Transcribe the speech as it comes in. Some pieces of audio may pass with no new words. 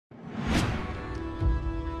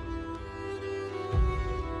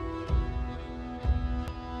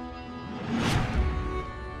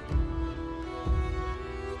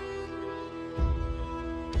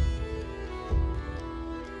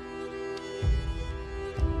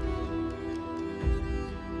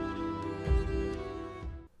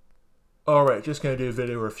Alright, just going to do a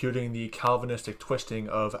video refuting the Calvinistic twisting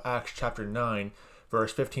of Acts chapter 9,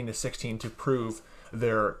 verse 15 to 16 to prove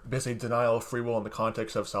their basically denial of free will in the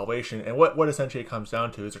context of salvation. And what essentially it comes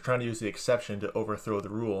down to is they're trying to use the exception to overthrow the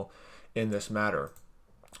rule in this matter.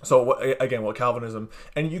 So what Calvinism,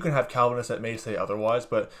 and you can have Calvinists that may say otherwise,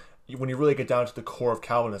 but when you really get down to the core of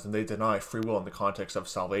Calvinism, they deny free will in the context of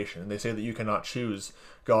salvation. And they say that you cannot choose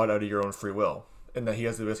God out of your own free will, and that he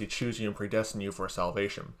has to basically choose you and predestine you for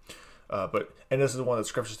salvation. And this is one of the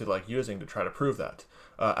scriptures they like using to try to prove that.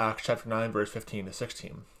 Acts chapter 9, verse 15 to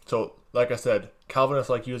 16. So, like I said, Calvinists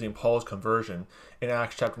like using Paul's conversion in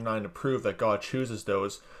Acts chapter 9 to prove that God chooses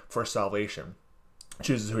those for salvation.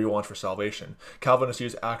 Chooses who he wants for salvation. Calvinists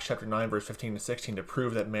use Acts chapter 9, verse 15 to 16 to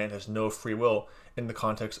prove that man has no free will in the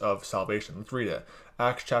context of salvation. Let's read it.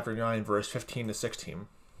 Acts chapter 9, verse 15 to 16.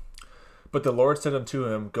 But the Lord said unto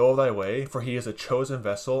him, Go thy way, for he is a chosen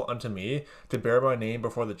vessel unto me, to bear my name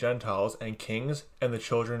before the Gentiles and kings and the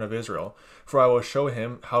children of Israel. For I will show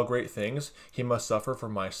him how great things he must suffer for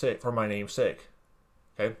my sake, for my name's sake.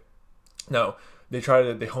 Okay? Now, they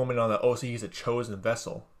home in on that, oh, see, he's a chosen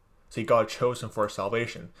vessel. See, God chose him for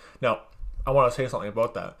salvation. Now, I want to say something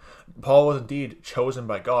about that. Paul was indeed chosen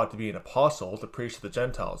by God to be an apostle to preach to the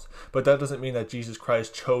Gentiles, but that doesn't mean that Jesus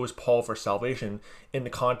Christ chose Paul for salvation in the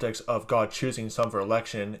context of God choosing some for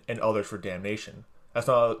election and others for damnation. That's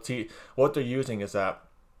not, see, what they're using is that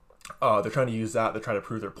they're trying to use that to try to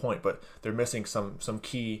prove their point, but they're missing some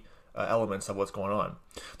key elements of what's going on.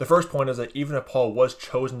 The first point is that even if Paul was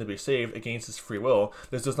chosen to be saved against his free will,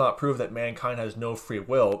 this does not prove that mankind has no free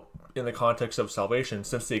will in the context of salvation,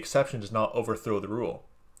 since the exception does not overthrow the rule.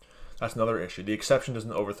 That's another issue. The exception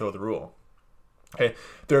doesn't overthrow the rule. Okay,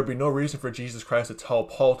 there would be no reason for Jesus Christ to tell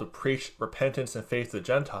Paul to preach repentance and faith to the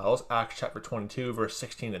Gentiles, Acts chapter 22, verse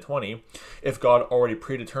 16 to 20, if God already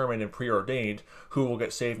predetermined and preordained who will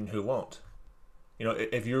get saved and who won't. You know,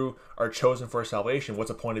 if you are chosen for salvation, what's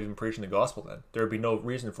the point of even preaching the gospel then? There would be no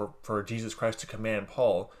reason for Jesus Christ to command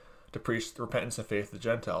Paul to preach repentance and faith to the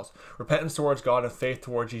Gentiles. Repentance towards God and faith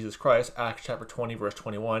towards Jesus Christ, Acts chapter 20, verse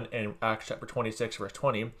 21, and Acts chapter 26, verse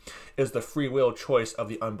 20, is the free will choice of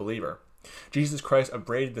the unbeliever. Jesus Christ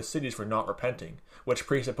upbraided the cities for not repenting, which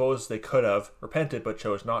presupposes they could have repented but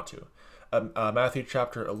chose not to. Matthew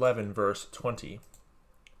chapter 11, verse 20.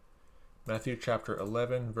 Matthew chapter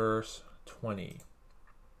 11, verse 20.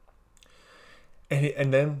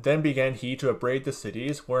 And then began he to upbraid the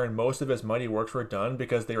cities wherein most of his mighty works were done,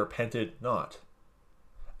 because they repented not,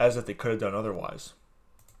 as if they could have done otherwise.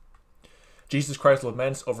 Jesus Christ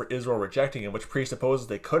laments over Israel rejecting him, which presupposes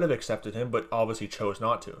they could have accepted him, but obviously chose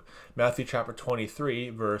not to. Matthew chapter 23,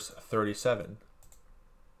 verse 37.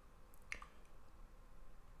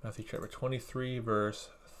 Matthew chapter 23, verse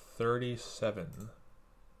 37.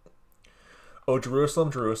 O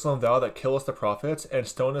Jerusalem, Jerusalem, thou that killest the prophets, and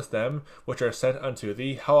stonest them which are sent unto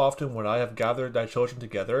thee, how often would I have gathered thy children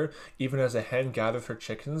together, even as a hen gathereth her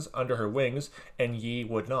chickens under her wings, and ye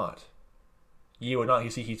would not. Ye would not.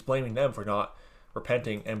 You see, he's blaming them for not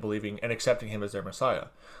repenting and believing and accepting him as their Messiah.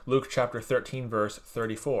 Luke chapter 13, verse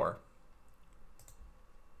 34.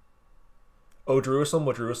 O Jerusalem,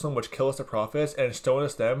 which killest the prophets, and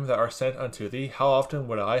stonest them that are sent unto thee, how often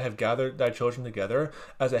would I have gathered thy children together,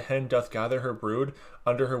 as a hen doth gather her brood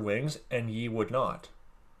under her wings, and ye would not.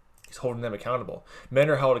 He's holding them accountable. Men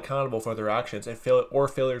are held accountable for their actions or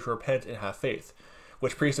failure to repent and have faith,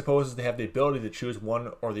 which presupposes they have the ability to choose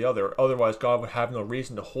one or the other. Otherwise, God would have no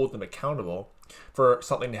reason to hold them accountable for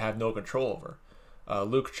something they have no control over.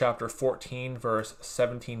 Luke chapter 14, verse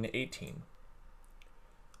 17 to 18.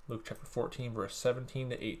 Luke chapter 14, verse 17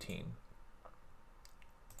 to 18.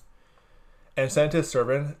 And sent his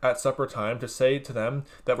servant at supper time to say to them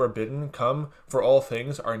that were bidden, Come, for all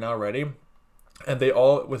things are now ready. And they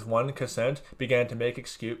all with one consent began to make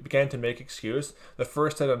excuse. The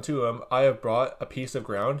first said unto him, I have brought a piece of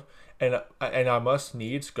ground, and I must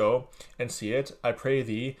needs go and see it. I pray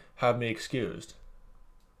thee, have me excused.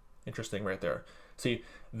 Interesting right there. See,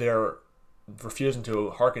 they're refusing to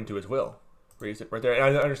hearken to his will. Reads it right there.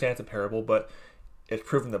 And I understand it's a parable, but it's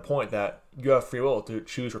proving the point that you have free will to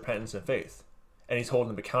choose repentance and faith. And he's holding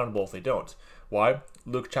them accountable if they don't. Why?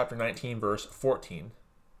 Luke chapter 19, verse 14.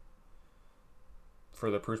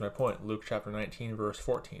 Further proves my point. Luke chapter 19, verse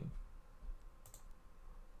 14.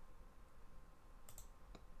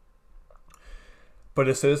 But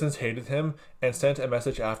his citizens hated him and sent a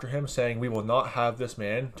message after him, saying, We will not have this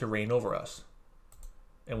man to reign over us.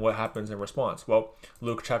 And what happens in response? Well,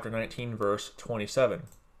 Luke chapter 19, verse 27.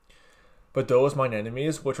 But those mine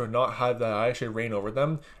enemies, which would not have that I should reign over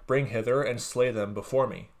them, bring hither and slay them before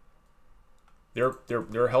me.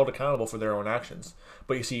 They're held accountable for their own actions.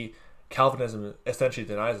 But you see, Calvinism essentially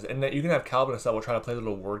denies it. And that you can have Calvinists that will try to play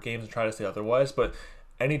little word games and try to say otherwise, but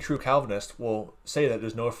any true Calvinist will say that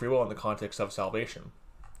there's no free will in the context of salvation.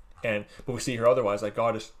 But we see here otherwise, that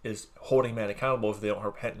God is holding man accountable if they don't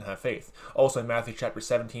repent and have faith. Also in Matthew chapter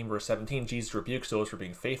 17, verse 17, Jesus rebukes those for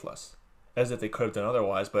being faithless, as if they could have done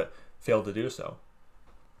otherwise, but failed to do so.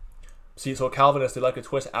 See, so Calvinists, they like to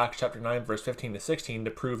twist Acts chapter 9, verse 15 to 16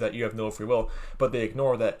 to prove that you have no free will, but they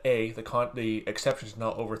ignore that A, the exception does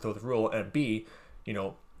not overthrow the rule, and B,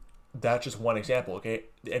 that's just one example, okay?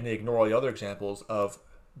 And they ignore all the other examples of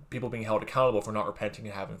people being held accountable for not repenting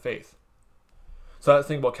and having faith. So that's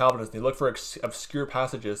the thing about Calvinists. They look for obscure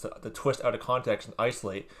passages that twist out of context and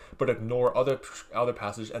isolate, but ignore other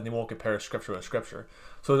passages, and they won't compare Scripture with Scripture.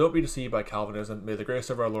 So don't be deceived by Calvinism. May the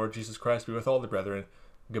grace of our Lord Jesus Christ be with all the brethren.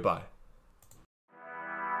 Goodbye.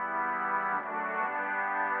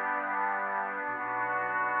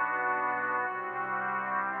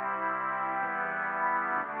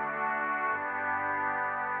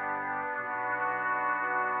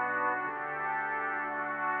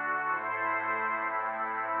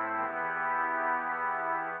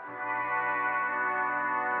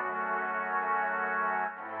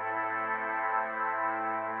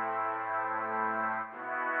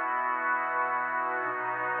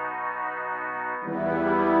 You